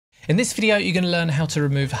In this video, you're going to learn how to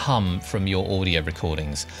remove hum from your audio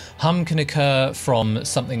recordings. Hum can occur from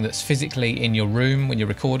something that's physically in your room when you're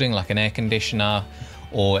recording, like an air conditioner,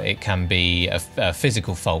 or it can be a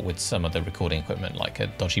physical fault with some of the recording equipment, like a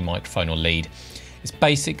dodgy microphone or lead. It's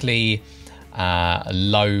basically a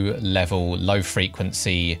low level, low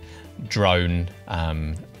frequency drone,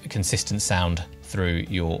 consistent sound through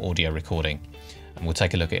your audio recording. And we'll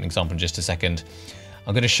take a look at an example in just a second.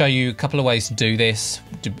 I'm going to show you a couple of ways to do this,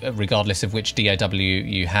 regardless of which DAW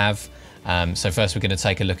you have. So first we're going to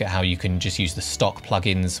take a look at how you can just use the stock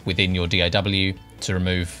plugins within your DAW to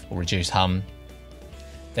remove or reduce hum.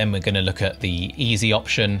 Then we're going to look at the easy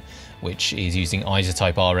option, which is using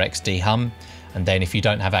iZotope RX dehum. And then if you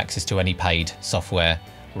don't have access to any paid software,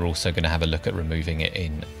 we're also going to have a look at removing it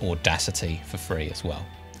in Audacity for free as well.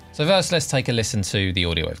 So first, let's take a listen to the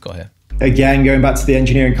audio we've got here. Again, going back to the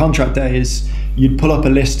engineering contract days, you'd pull up a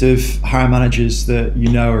list of hiring managers that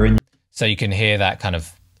you know are in. So you can hear that kind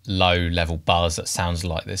of low level buzz that sounds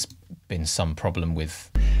like there's been some problem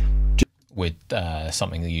with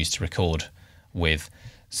something they used to record with.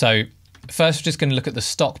 So first, we're just going to look at the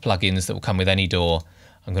stock plugins that will come with any DAW.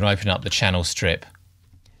 I'm going to open up the channel strip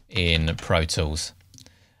in Pro Tools,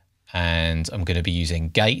 and I'm going to be using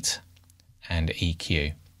gate and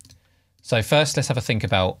EQ. So first, let's have a think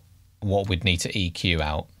about what we'd need to EQ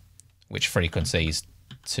out, which frequencies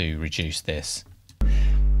to reduce this.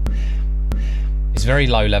 It's very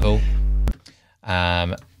low level.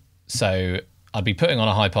 So I'd be putting on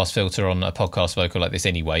a high pass filter on a podcast vocal like this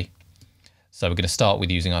anyway. So we're going to start with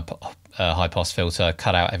using a high pass filter,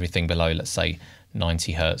 cut out everything below, let's say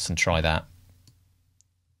 90 Hertz, and try that.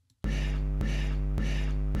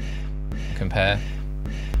 Compare.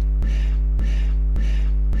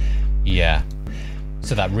 Yeah.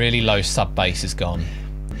 So that really low sub bass is gone.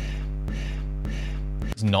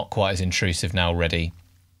 It's not quite as intrusive now already.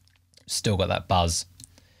 Still got that buzz.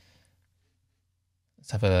 Let's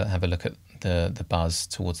have a look at the buzz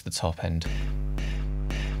towards the top end.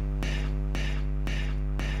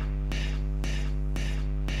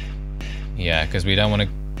 Yeah, because we don't want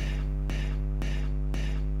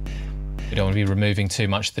to be removing too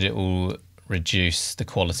much that it will reduce the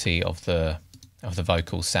quality of the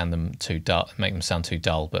vocals, sound them too dull, make them sound too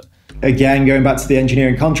dull. But again, going back to the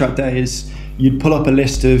engineering contract days, you'd pull up a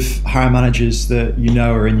list of hiring managers that you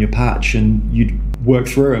know are in your patch, and you'd work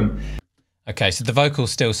through them. Okay, so the vocals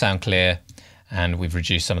still sound clear, and we've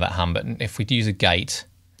reduced some of that hum. But if we use a gate,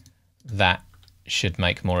 that should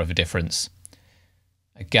make more of a difference.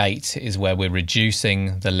 A gate is where we're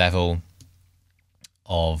reducing the level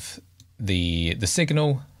of the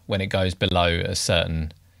signal when it goes below a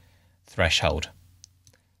certain threshold.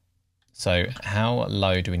 So how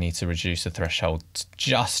low do we need to reduce the threshold to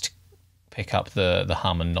just pick up the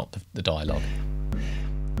hum and not the dialogue?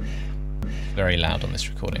 It's very loud on this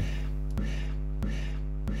recording.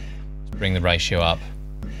 Let's bring the ratio up.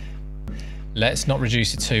 Let's not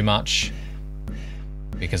reduce it too much,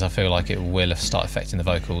 because I feel like it will start affecting the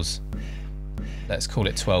vocals. Let's call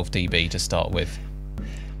it 12 dB to start with,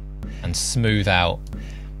 and smooth out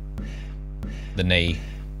the knee,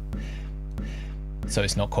 so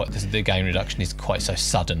it's not quite, the gain reduction is quite so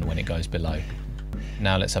sudden when it goes below.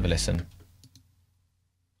 Now let's have a listen.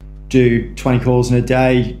 Do 20 calls in a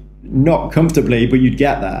day, not comfortably, but you'd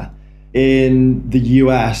get there. In the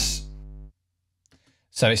US.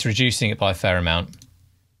 So it's reducing it by a fair amount.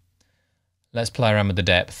 Let's play around with the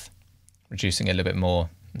depth, reducing it a little bit more,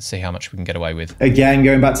 and see how much we can get away with. Again,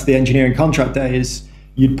 going back to the engineering contract days,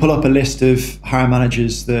 you'd pull up a list of hiring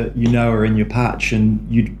managers that you know are in your patch, and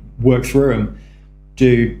you'd work through them.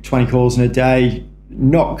 Do 20 calls in a day,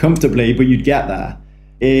 not comfortably, but you'd get there.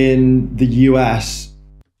 In the US.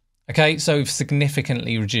 Okay, so we've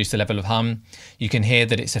significantly reduced the level of hum. You can hear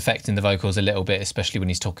that it's affecting the vocals a little bit, especially when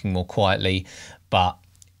he's talking more quietly. But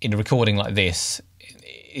in a recording like this,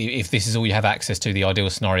 if this is all you have access to, the ideal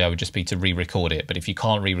scenario would just be to re-record it. But if you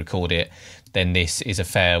can't re-record it, then this is a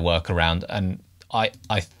fair workaround. And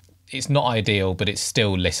it's not ideal, but it's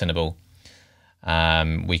still listenable.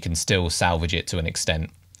 We can still salvage it to an extent.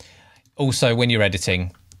 Also, when you're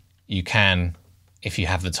editing, you can, if you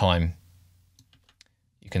have the time,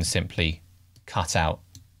 you can simply cut out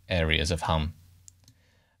areas of hum.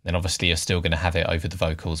 Then obviously you're still going to have it over the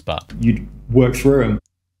vocals, but you'd work through them.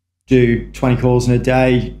 Do 20 calls in a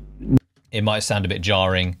day. It might sound a bit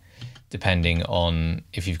jarring depending on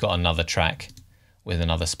if you've got another track with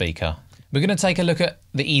another speaker. We're going to take a look at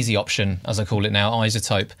the easy option, as I call it now,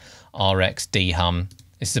 iZotope RX dehum.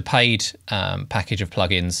 This is a paid package of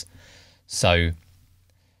plugins. So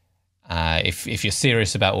if you're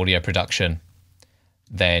serious about audio production,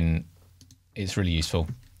 then it's really useful.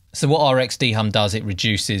 So what RX dehum does, it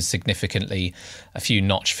reduces significantly a few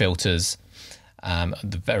notch filters,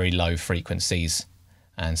 the very low frequencies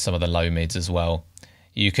and some of the low mids as well.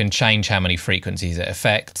 You can change how many frequencies it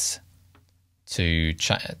affects to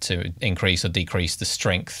increase or decrease the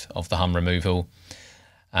strength of the hum removal.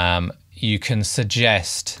 You can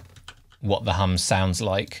suggest what the hum sounds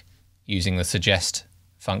like using the suggest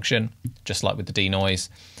function, just like with the denoise.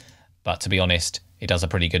 But to be honest, it does a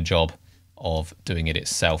pretty good job of doing it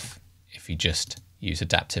itself if you just use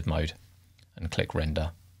adaptive mode and click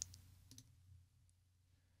render.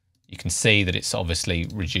 You can see that it's obviously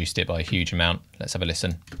reduced it by a huge amount. Let's have a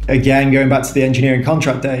listen. Again, going back to the engineering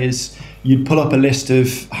contract days, you'd pull up a list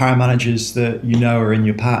of hire managers that you know are in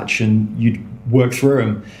your patch and you'd work through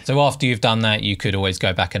them. So after you've done that, you could always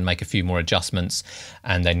go back and make a few more adjustments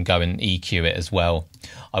and then go and EQ it as well.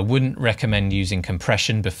 I wouldn't recommend using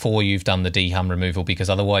compression before you've done the dehum removal, because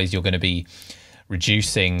otherwise you're going to be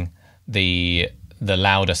reducing the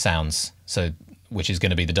louder sounds, so which is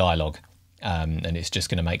going to be the dialogue. And it's just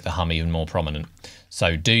going to make the hum even more prominent.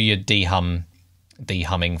 So do your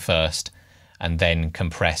dehumming first and then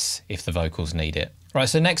compress if the vocals need it. Right,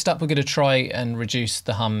 so next up we're going to try and reduce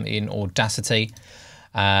the hum in Audacity.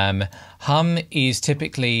 Hum is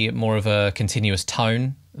typically more of a continuous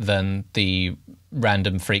tone than the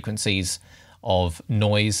random frequencies of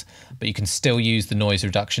noise, but you can still use the noise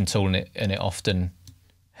reduction tool and it often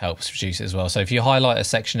helps reduce it as well. So if you highlight a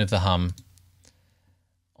section of the hum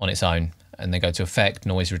on its own and then go to Effect,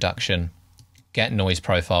 Noise Reduction, get Noise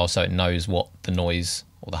Profile so it knows what the noise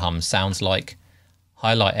or the hum sounds like,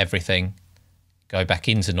 highlight everything, go back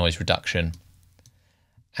into Noise Reduction,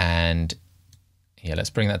 and yeah, let's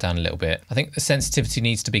bring that down a little bit. I think the sensitivity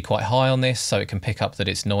needs to be quite high on this so it can pick up that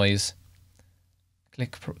it's noise.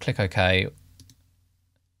 Click OK.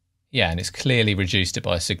 Yeah, and it's clearly reduced it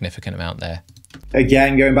by a significant amount there.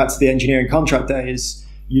 Again, going back to the engineering contract days,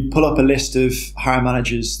 you'd pull up a list of hire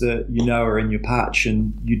managers that you know are in your patch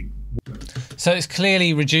and you'd... So it's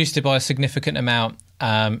clearly reduced it by a significant amount.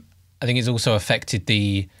 I think it's also affected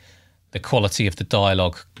the quality of the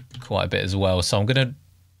dialogue quite a bit as well. So I'm going to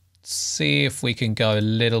see if we can go a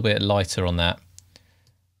little bit lighter on that.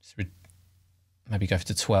 Maybe go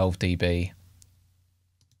to 12 dB.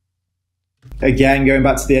 Again, going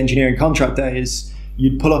back to the engineering contract days,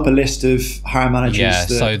 you'd pull up a list of hire managers. Yeah,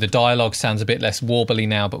 so the dialogue sounds a bit less warbly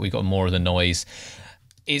now, but we've got more of the noise.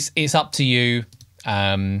 It's up to you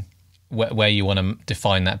where you want to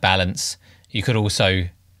define that balance. You could also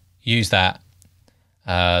use that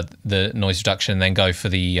the noise reduction, then go for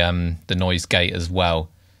the noise gate as well.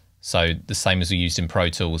 So the same as we used in Pro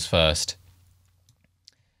Tools first.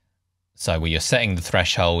 So where you're setting the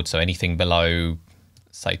threshold, so anything below,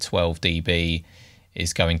 say 12 dB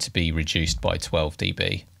is going to be reduced by 12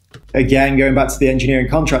 dB. Again, going back to the engineering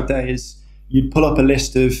contract days, you'd pull up a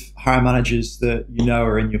list of hire managers that you know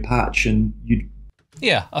are in your patch and you'd...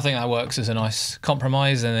 Yeah, I think that works as a nice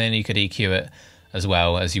compromise, and then you could EQ it as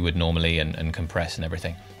well as you would normally and compress and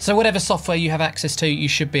everything. So whatever software you have access to, you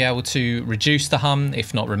should be able to reduce the hum,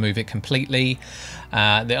 if not remove it completely.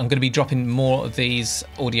 I'm going to be dropping more of these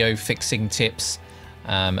audio fixing tips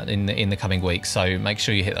in the coming weeks, so make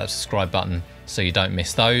sure you hit that subscribe button so you don't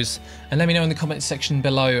miss those, and let me know in the comments section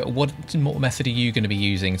below what method are you going to be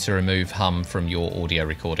using to remove hum from your audio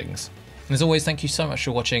recordings. And as always, thank you so much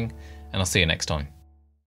for watching, and I'll see you next time.